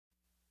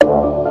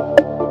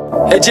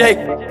Hey Jake,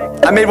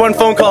 I made one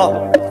phone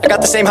call. I got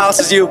the same house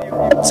as you.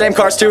 Same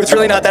cars too, it's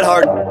really not that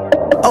hard.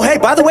 Oh hey,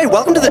 by the way,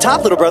 welcome to the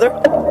top, little brother.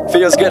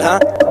 Feels good, huh?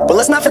 But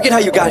let's not forget how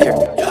you got here.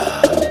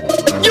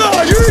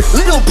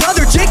 Little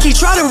brother Jake, he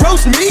tried to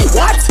roast me.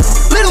 What?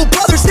 Little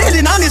brother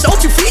standing on his own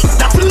 2 feet.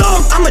 Not for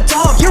long. I'm a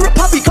dog, you're a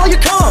puppy, call your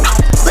calm.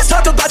 Let's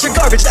talk about your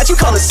garbage that you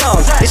call a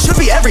song. It should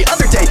be every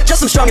other day,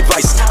 just some strong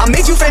advice. I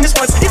made you famous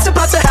once, it's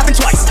about to happen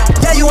twice.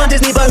 Yeah, you on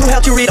Disney, but who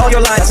helped you read all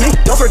your lines? Me?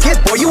 Don't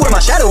forget, boy, you were my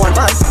shadow on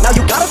Vine. Now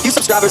you got a few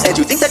subscribers and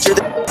you think that you're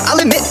the... I'll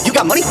admit, you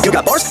got money, you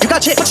got bars, you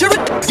got chick, but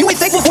you ain't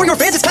thankful for your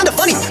fans, it's kinda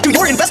funny. Do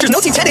your investors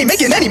know Team 10 ain't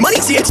making any money?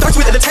 See, it starts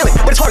with the talent,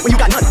 but it's hard when you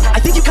got none. I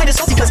think you kinda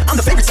salty cause I'm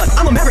the favorite son.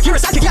 I'm a maverick, you're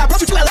a sidekick, yeah, I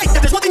brought you to LA.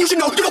 If there's one thing you should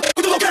know, you know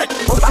who the Logan.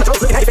 Hold the bomb, throw,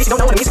 looking at your face, you don't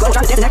know when the music glow.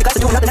 Trying to dance and act class,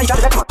 doing nothing, now you try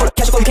to rap, come on, hold up,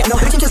 catch your flow, you can't know.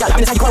 Everything feels out, I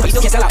mean, it's how you grow, but you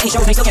still can't sell out. Ain't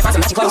shows, and you still can't find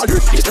some matching clothes.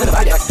 You're just feeling the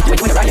vibe, yeah. You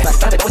ain't doing it right, yeah.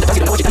 Trying to play ball with the thugs,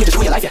 you don't know what you're doing, you just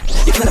ruin your life, yeah.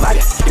 You're killing the vibe,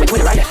 yeah. You ain't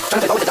doing it right, yeah.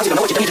 Trying to play ball with the thugs, you don't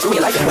know what you're doing, you just ruin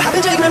your life, yeah. What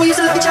happened, Jake, man, we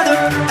used to love each other.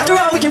 After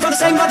all, we came from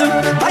the same mother.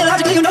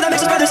 Biologically, you know that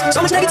makes us brothers. So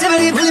much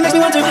negativity, it really makes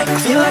me wonder. I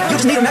feel like you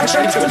just need a magic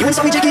shirt. You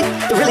insult me, Jakey,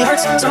 it really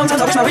hurts.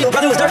 Sometimes I wish my real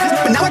brother was dirt.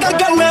 But now I gotta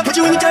go and put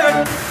you in the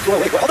dirt.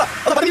 Wait, hold up,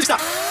 I need to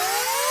stop.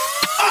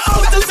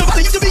 That's a little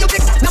brother, used to be your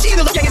dick. Now she in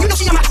the Logang, and you know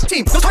she on my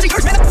team. Those party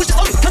hurts, man, that was just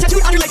Logan. Contact you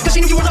on your leg, cause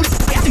she knew you were lonely.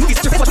 I have to movies,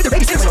 that's your face, watch with their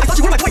baby sister. I thought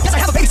you were my boy, yes, I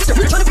have a baby sister.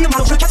 You're trying to be a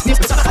model, should've kept me.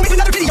 I'll make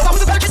another video, I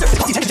was a better kisser.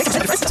 Call me 10 Jake,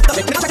 I'm friends.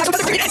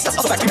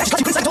 Also back, you match,